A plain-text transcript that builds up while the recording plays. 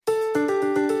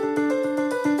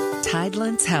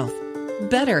Tidelands Health.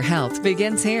 Better health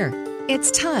begins here. It's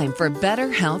time for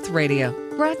Better Health Radio,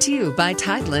 brought to you by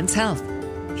Tidelands Health.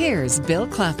 Here's Bill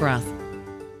Klaproth.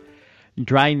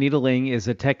 Dry needling is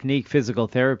a technique physical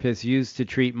therapists use to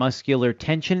treat muscular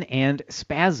tension and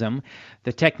spasm.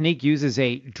 The technique uses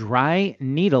a dry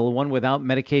needle, one without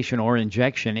medication or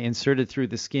injection, inserted through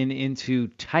the skin into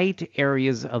tight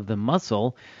areas of the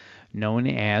muscle, known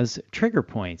as trigger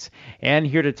points. And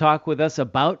here to talk with us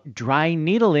about dry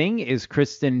needling is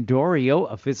Kristen Dorio,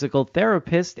 a physical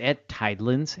therapist at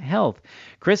Tidelands Health.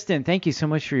 Kristen, thank you so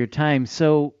much for your time.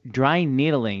 So dry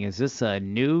needling, is this a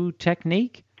new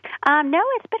technique? No,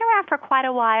 it's been around for quite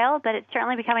a while, but it's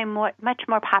certainly becoming much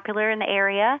more popular in the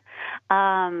area.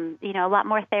 A lot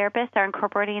more therapists are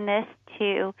incorporating this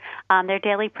to their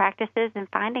daily practices and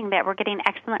finding that we're getting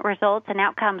excellent results and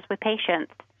outcomes with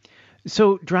patients.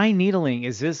 So dry needling,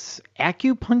 is this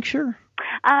acupuncture?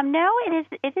 No, it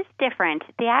is different.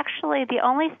 The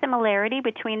only similarity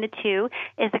between the two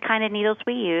is the kind of needles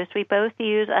we use. We both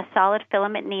use a solid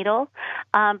filament needle,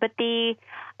 but the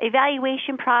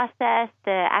evaluation process,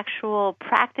 the actual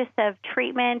practice of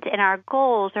treatment, and our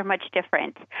goals are much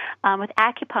different. With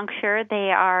acupuncture, they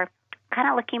are kind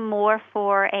of looking more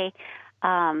for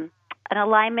an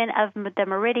alignment of the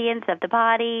meridians of the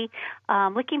body,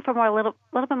 looking for a little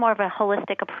bit more of a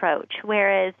holistic approach,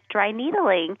 whereas dry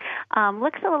needling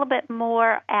looks a little bit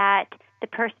more at the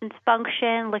person's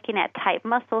function, looking at tight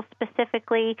muscles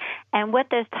specifically, and what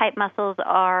those tight muscles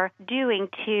are doing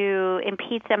to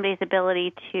impede somebody's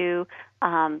ability to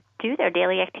do their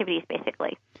daily activities,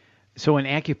 basically. So in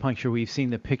acupuncture, we've seen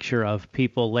the picture of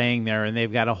people laying there, and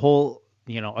they've got a whole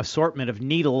assortment of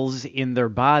needles in their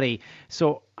body.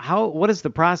 So what is the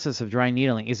process of dry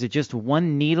needling? Is it just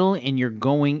one needle and you're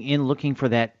going in looking for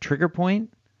that trigger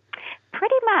point?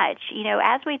 Pretty much.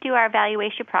 As we do our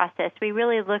evaluation process, we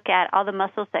really look at all the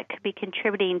muscles that could be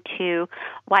contributing to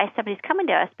why somebody's coming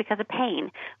to us because of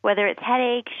pain, whether it's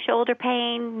headache, shoulder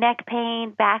pain, neck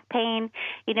pain, back pain.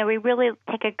 We really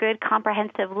take a good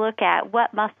comprehensive look at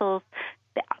what muscles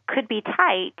could be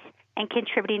tight and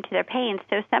contributing to their pain.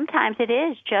 So sometimes it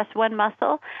is just one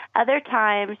muscle. Other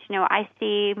times, I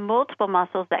see multiple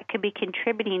muscles that could be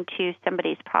contributing to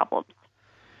somebody's problems.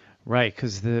 Right,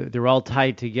 because they're all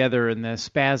tied together, and the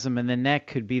spasm in the neck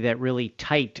could be that really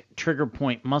tight trigger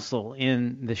point muscle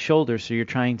in the shoulder, so you're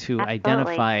trying to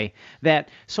identify that.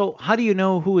 So how do you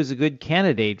know who is a good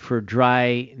candidate for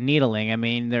dry needling? I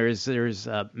mean, there's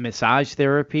massage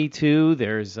therapy, too.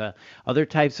 There's other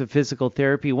types of physical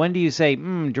therapy. When do you say,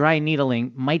 dry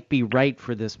needling might be right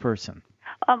for this person?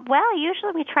 Well,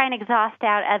 usually we try and exhaust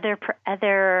out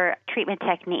other treatment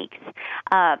techniques.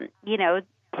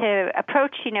 To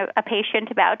approach, a patient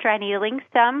about dry needling.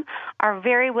 Some are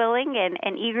very willing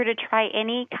and eager to try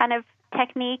any kind of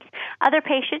technique. Other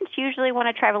patients usually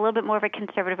want to try a little bit more of a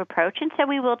conservative approach, and so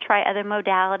we will try other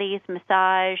modalities,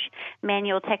 massage,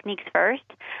 manual techniques first.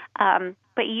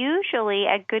 But usually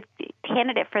a good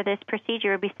candidate for this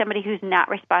procedure would be somebody who's not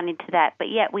responding to that, but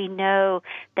yet we know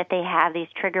that they have these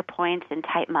trigger points and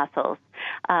tight muscles.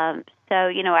 So,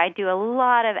 I do a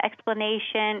lot of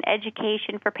explanation,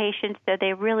 education for patients so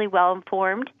they're really well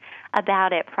informed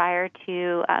about it prior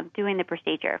to doing the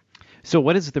procedure. So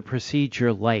what is the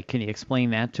procedure like? Can you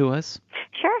explain that to us?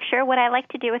 Sure. What I like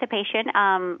to do with a patient,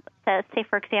 say,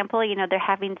 for example, they're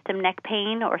having some neck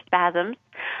pain or spasms.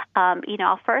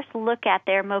 I'll first look at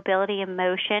their mobility and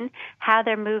motion, how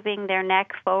they're moving their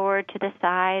neck forward to the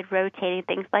side, rotating,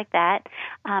 things like that.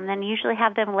 Then usually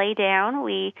have them lay down.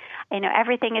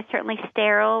 Everything is certainly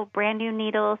sterile, brand new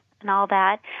needles, and all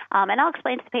that. And I'll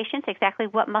explain to the patients exactly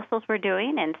what muscles we're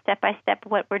doing and step-by-step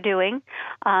what we're doing.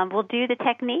 We'll do the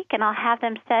technique, and I'll have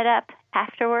them set up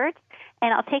afterwards,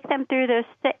 and I'll take them through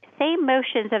those same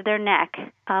motions of their neck,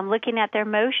 looking at their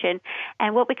motion.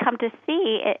 And what we come to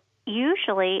see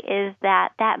usually is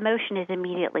that motion is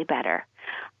immediately better.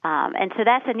 And so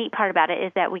that's the neat part about it,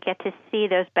 is that we get to see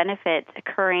those benefits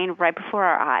occurring right before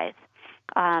our eyes.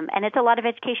 And it's a lot of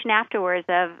education afterwards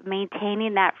of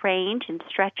maintaining that range and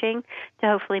stretching to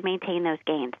hopefully maintain those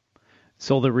gains.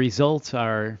 So the results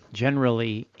are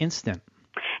generally instant.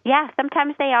 Yeah,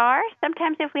 sometimes they are.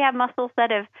 Sometimes if we have muscles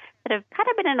that have kind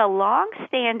of been in a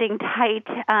long-standing tight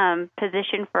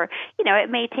position for, it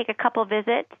may take a couple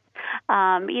visits.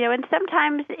 And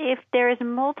sometimes if there is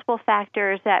multiple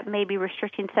factors that may be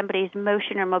restricting somebody's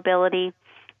motion or mobility,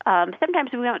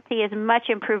 sometimes we won't see as much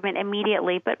improvement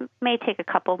immediately, but may take a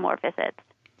couple more visits.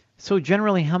 So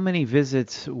generally, how many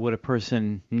visits would a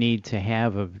person need to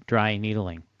have of dry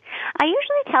needling? I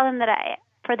usually tell them that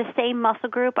for the same muscle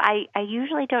group, I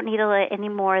usually don't needle it any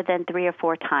more than 3 or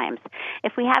 4 times.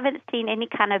 If we haven't seen any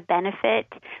kind of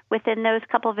benefit within those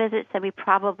couple visits, then we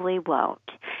probably won't.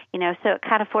 So it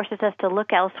kind of forces us to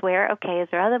look elsewhere. Okay, is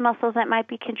there other muscles that might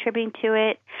be contributing to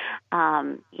it?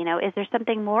 Is there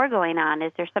something more going on?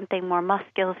 Is there something more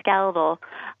musculoskeletal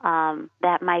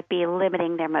that might be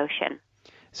limiting their motion?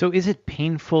 So is it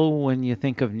painful when you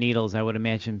think of needles? I would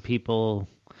imagine people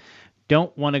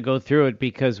don't want to go through it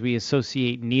because we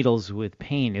associate needles with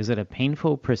pain. Is it a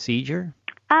painful procedure?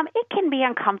 It can be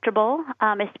uncomfortable,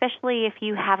 especially if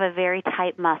you have a very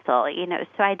tight muscle.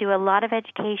 So I do a lot of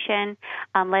education,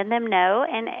 letting them know,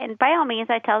 and by all means,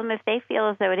 I tell them if they feel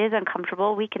as though it is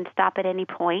uncomfortable, we can stop at any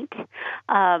point.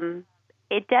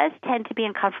 It does tend to be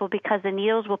uncomfortable because the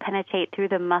needles will penetrate through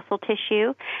the muscle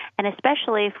tissue, and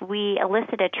especially if we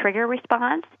elicit a trigger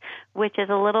response, which is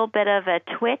a little bit of a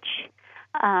twitch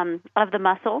of the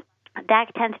muscle.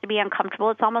 That tends to be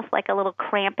uncomfortable. It's almost like a little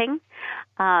cramping.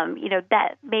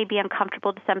 That may be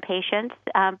uncomfortable to some patients.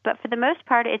 But for the most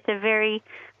part, it's a very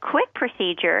quick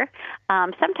procedure.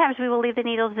 Sometimes we will leave the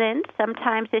needles in.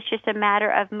 Sometimes it's just a matter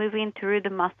of moving through the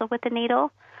muscle with the needle.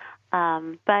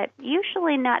 But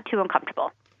usually not too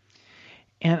uncomfortable.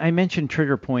 And I mentioned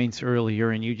trigger points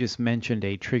earlier, and you just mentioned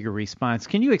a trigger response.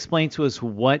 Can you explain to us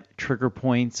what trigger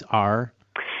points are?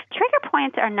 Trigger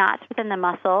points are knots within the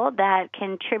muscle that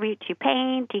contribute to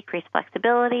pain, decreased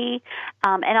flexibility,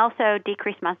 and also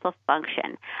decreased muscle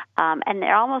function. And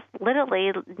they're almost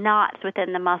literally knots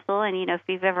within the muscle. And, if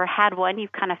you've ever had one,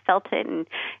 you've kind of felt it and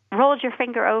rolled your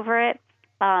finger over it.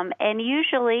 And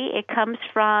usually it comes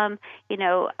from,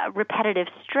 repetitive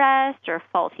stress or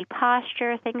faulty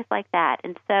posture, things like that.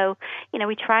 And so,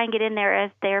 we try and get in there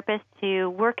as therapists to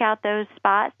work out those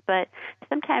spots, but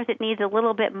sometimes it needs a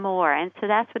little bit more. And so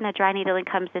that's when the dry needling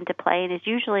comes into play and is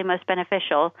usually most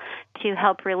beneficial to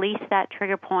help release that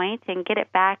trigger point and get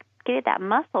that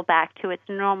muscle back to its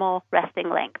normal resting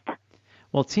length.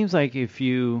 Well, it seems like if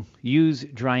you use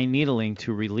dry needling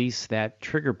to release that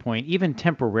trigger point, even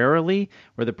temporarily,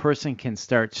 where the person can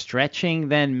start stretching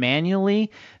then manually,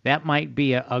 that might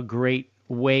be a great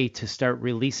way to start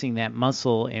releasing that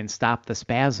muscle and stop the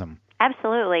spasm.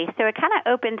 Absolutely. So it kind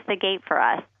of opens the gate for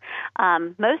us.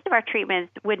 Most of our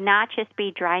treatments would not just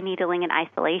be dry needling in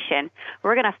isolation.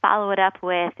 We're going to follow it up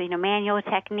with, manual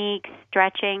techniques,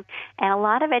 stretching, and a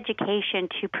lot of education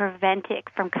to prevent it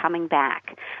from coming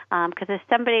back. Because if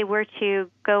somebody were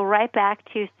to go right back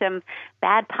to some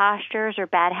bad postures or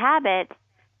bad habits,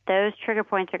 those trigger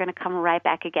points are going to come right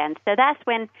back again. So that's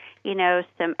when,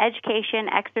 some education,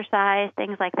 exercise,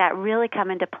 things like that really come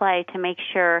into play to make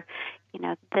sure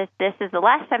this is the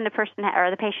last time the person or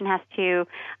the patient has to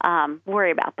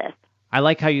worry about this. I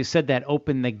like how you said that,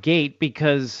 open the gate,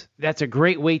 because that's a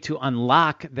great way to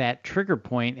unlock that trigger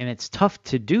point, and it's tough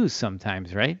to do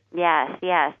sometimes, right? Yes,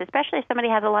 especially if somebody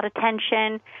has a lot of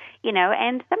tension,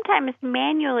 and sometimes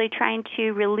manually trying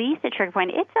to release a trigger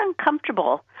point, it's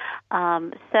uncomfortable.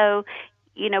 So,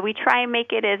 we try and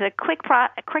make it as a quick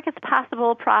as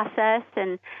possible process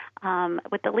and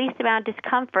with the least amount of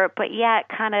discomfort, but yet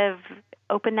kind of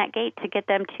open that gate to get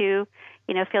them to,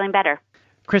 feeling better.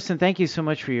 Kristen, thank you so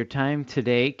much for your time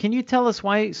today. Can you tell us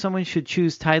why someone should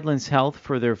choose Tidelands Health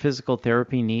for their physical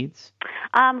therapy needs?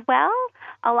 Well,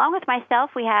 along with myself,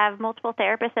 we have multiple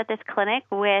therapists at this clinic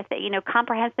with,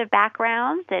 comprehensive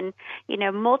backgrounds and,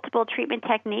 multiple treatment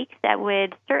techniques that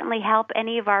would certainly help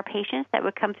any of our patients that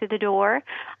would come through the door.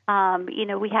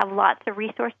 We have lots of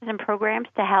resources and programs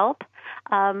to help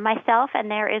myself, and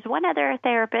there is one other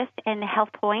therapist in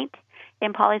Health Point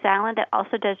in Pawleys Island that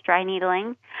also does dry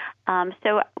needling.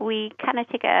 So we kind of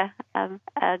take a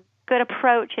good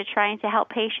approach at trying to help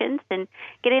patients and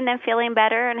getting them feeling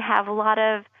better, and have a lot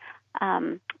of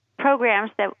programs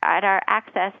that at our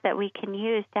access that we can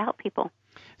use to help people.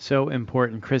 So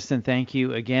important. Kristen, thank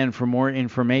you again. For more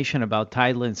information about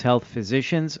Tidelands Health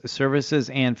physicians, services,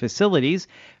 and facilities,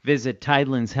 visit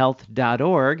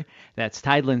tidelandshealth.org. That's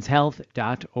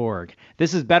tidelandshealth.org.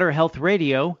 This is Better Health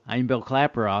Radio. I'm Bill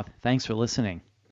Klaproth. Thanks for listening.